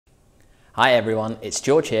Hi everyone, it's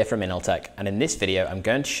George here from Ineltek, and in this video I'm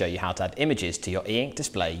going to show you how to add images to your e-ink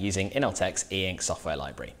display using Ineltek's e-ink software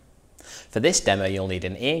library. For this demo you'll need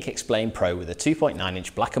an e-ink Xplained Pro with a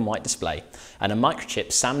 2.9-inch black and white display and a microchip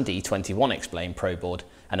SAMD21 Xplained Pro board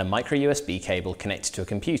and a micro USB cable connected to a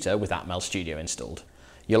computer with Atmel Studio installed.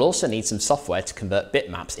 You'll also need some software to convert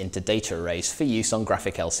bitmaps into data arrays for use on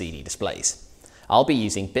graphic LCD displays. I'll be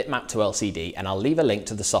using Bitmap to LCD, and I'll leave a link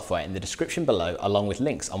to the software in the description below along with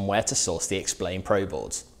links on where to source the Xplained Pro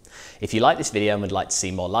boards. If you like this video and would like to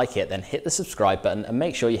see more like it, then hit the subscribe button and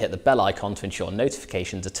make sure you hit the bell icon to ensure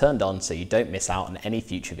notifications are turned on so you don't miss out on any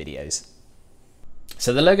future videos.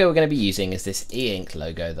 So the logo we're going to be using is this e-ink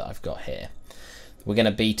logo that I've got here. We're going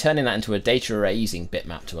to be turning that into a data array using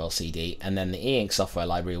Bitmap to LCD, and then the e-ink software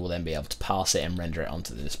library will then be able to parse it and render it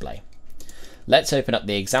onto the display. Let's open up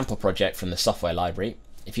the example project from the software library.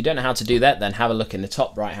 If you don't know how to do that, then have a look in the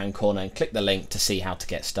top right hand corner and click the link to see how to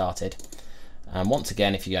get started. Once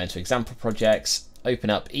again, if you go into example projects,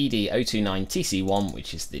 open up ED029TC1,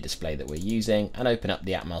 which is the display that we're using, and open up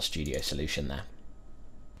the Atmel Studio solution there.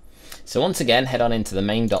 So once again, head on into the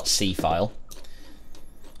main.c file.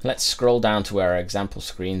 Let's scroll down to where our example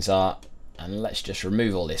screens are, and let's just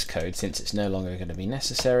remove all this code since it's no longer going to be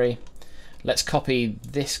necessary. Let's copy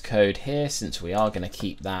this code here since we are going to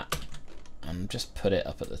keep that, and just put it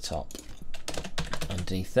up at the top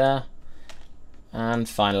underneath there. And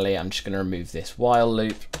finally, I'm just going to remove this while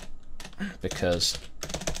loop because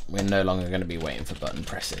we're no longer going to be waiting for button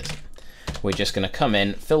presses. We're just going to come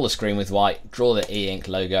in, fill the screen with white, draw the e-ink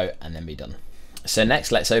logo, and then be done. So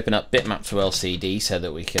next, let's open up Bitmap to LCD so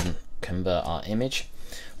that we can convert our image.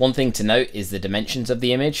 One thing to note is the dimensions of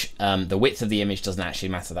the image. The width of the image doesn't actually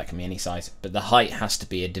matter, that can be any size, but the height has to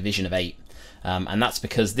be a division of 8. And that's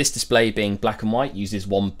because this display, being black and white, uses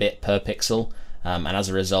 1 bit per pixel, and as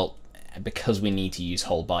a result, because we need to use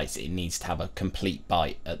whole bytes, it needs to have a complete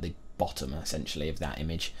byte at the bottom, essentially, of that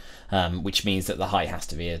image, which means that the height has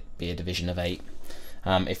to be a division of 8.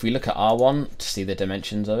 If we look at R1 to see the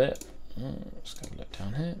dimensions of it, let's go look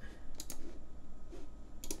down here.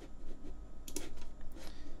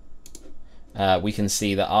 We can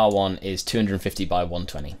see that R1 is 250 by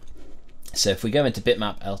 120. So if we go into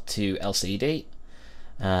Bitmap to LCD,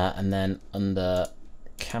 and then under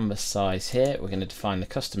canvas size here, we're going to define the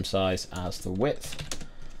custom size as the width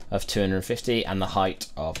of 250 and the height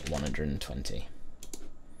of 120.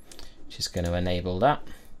 Just going to enable that.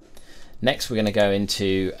 Next, we're going to go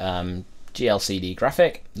into GLCD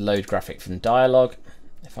graphic, load graphic from dialog.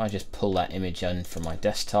 If I just pull that image in from my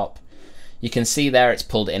desktop, you can see there it's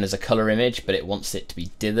pulled in as a color image, but it wants it to be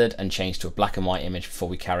dithered and changed to a black and white image before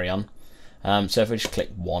we carry on. So if we just click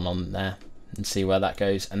 1 on there and see where that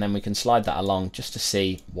goes, and then we can slide that along just to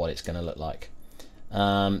see what it's going to look like. So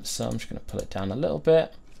I'm just going to pull it down a little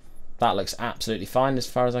bit. That looks absolutely fine as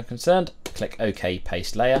far as I'm concerned. Click OK,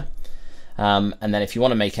 paste layer. And then if you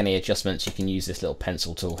want to make any adjustments, you can use this little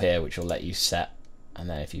pencil tool here, which will let you set. And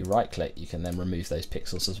then if you right click, you can then remove those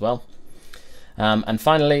pixels as well. And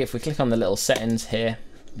finally, if we click on the little settings here,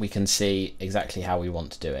 we can see exactly how we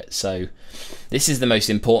want to do it. So this is the most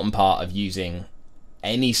important part of using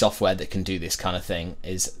any software that can do this kind of thing,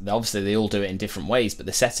 is obviously they all do it in different ways, but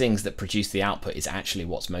the settings that produce the output is actually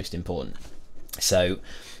what's most important. So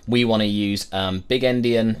we want to use big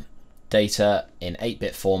endian data in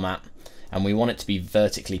 8-bit format, and we want it to be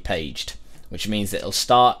vertically paged, which means that it'll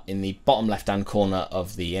start in the bottom left hand corner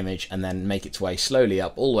of the image and then make its way slowly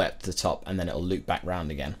up all the way up to the top, and then it'll loop back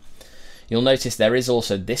round again. You'll notice there is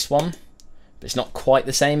also this one, but it's not quite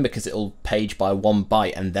the same because it'll page by 1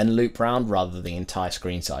 byte and then loop round rather than the entire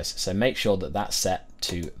screen size. So make sure that that's set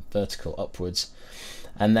to vertical upwards.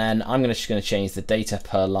 And then I'm just going to change the data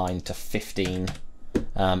per line to 15.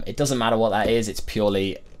 It doesn't matter what that is, it's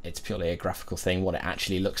purely a graphical thing, what it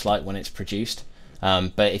actually looks like when it's produced.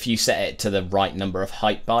 But if you set it to the right number of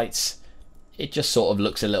height bytes, it just sort of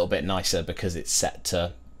looks a little bit nicer because it's set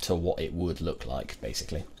to what it would look like,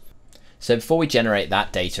 basically. So before we generate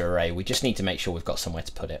that data array, we just need to make sure we've got somewhere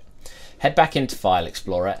to put it. Head back into File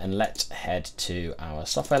Explorer and let's head to our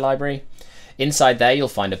software library. Inside there, you'll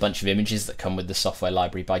find a bunch of images that come with the software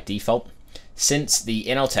library by default. Since the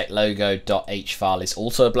Ineltek logo.h file is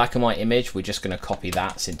also a black and white image, we're just going to copy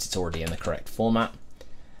that since it's already in the correct format.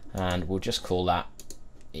 And we'll just call that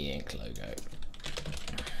e-ink logo.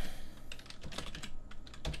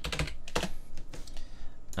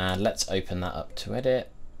 And let's open that up to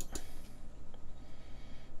edit.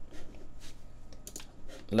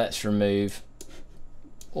 Let's remove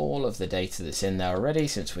all of the data that's in there already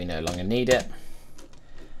since we no longer need it.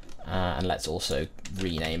 And let's also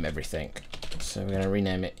rename everything. So we're going to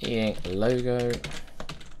rename it e-ink logo.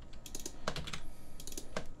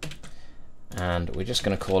 and we're just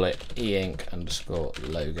going to call it e-ink underscore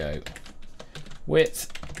logo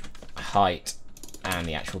width, height, and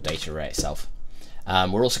the actual data array itself.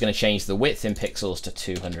 We're also going to change the width in pixels to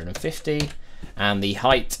 250 and the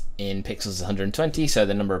height in pixels is 120, so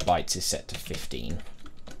the number of bytes is set to 15.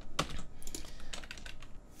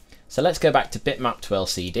 So let's go back to bitmap to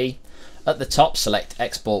LCD. At the top, select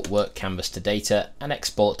export work canvas to data and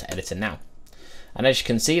export to editor now. And as you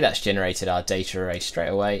can see, that's generated our data array straight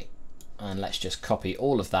away. And let's just copy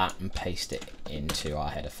all of that and paste it into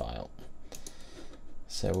our header file.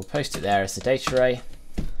 So we'll post it there as the data array,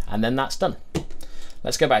 and then that's done.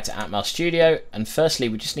 Let's go back to Atmel Studio, and firstly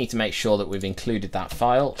we just need to make sure that we've included that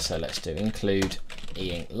file. So let's do include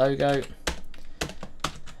e-ink logo.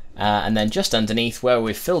 And then just underneath where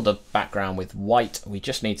we've filled the background with white, we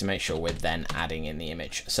just need to make sure we're then adding in the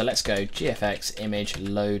image. So let's go GFX image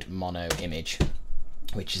load mono image,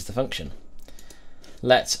 which is the function.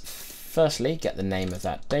 Let's firstly get the name of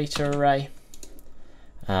that data array,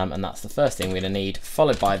 and that's the first thing we're going to need,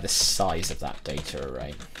 followed by the size of that data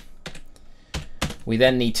array. We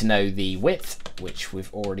then need to know the width, which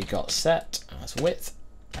we've already got set as width,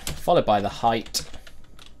 followed by the height.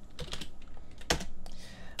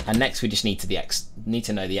 And next we just need to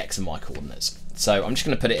know the X and Y coordinates. So I'm just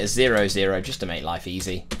going to put it as 0, 0 just to make life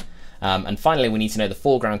easy. And finally we need to know the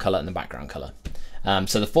foreground color and the background color.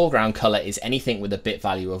 So the foreground color is anything with a bit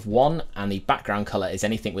value of 1, and the background color is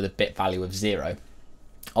anything with a bit value of 0.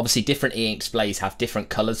 Obviously different e-ink displays have different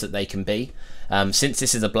colors that they can be. Since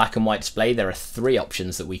this is a black and white display, there are 3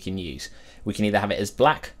 options that we can use. We can either have it as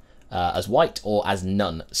black, as white, or as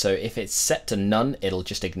none. So if it's set to none, it'll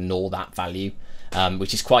just ignore that value.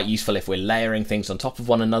 Which is quite useful if we're layering things on top of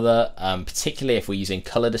one another, particularly if we're using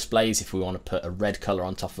color displays, if we want to put a red color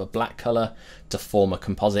on top of a black color to form a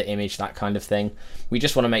composite image, that kind of thing. We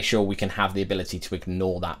just want to make sure we can have the ability to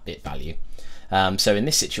ignore that bit value. So in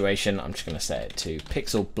this situation, I'm just going to set it to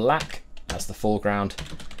pixel black as the foreground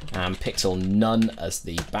and pixel none as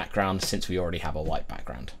the background, since we already have a white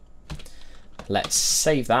background. Let's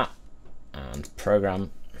save that and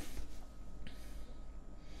program.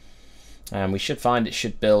 And we should find it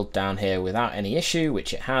should build down here without any issue,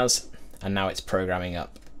 which it has, and now it's programming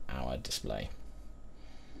up our display.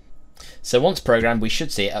 So once programmed, we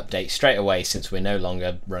should see it update straight away, since we're no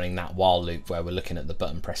longer running that while loop where we're looking at the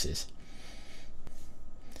button presses.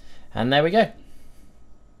 And there we go.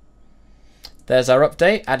 There's our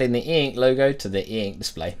update, adding the e-ink logo to the e-ink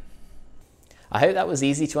display. I hope that was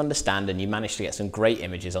easy to understand and you managed to get some great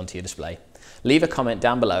images onto your display. Leave a comment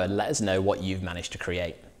down below and let us know what you've managed to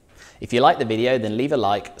create. If you liked the video, then leave a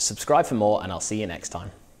like, subscribe for more, and I'll see you next time.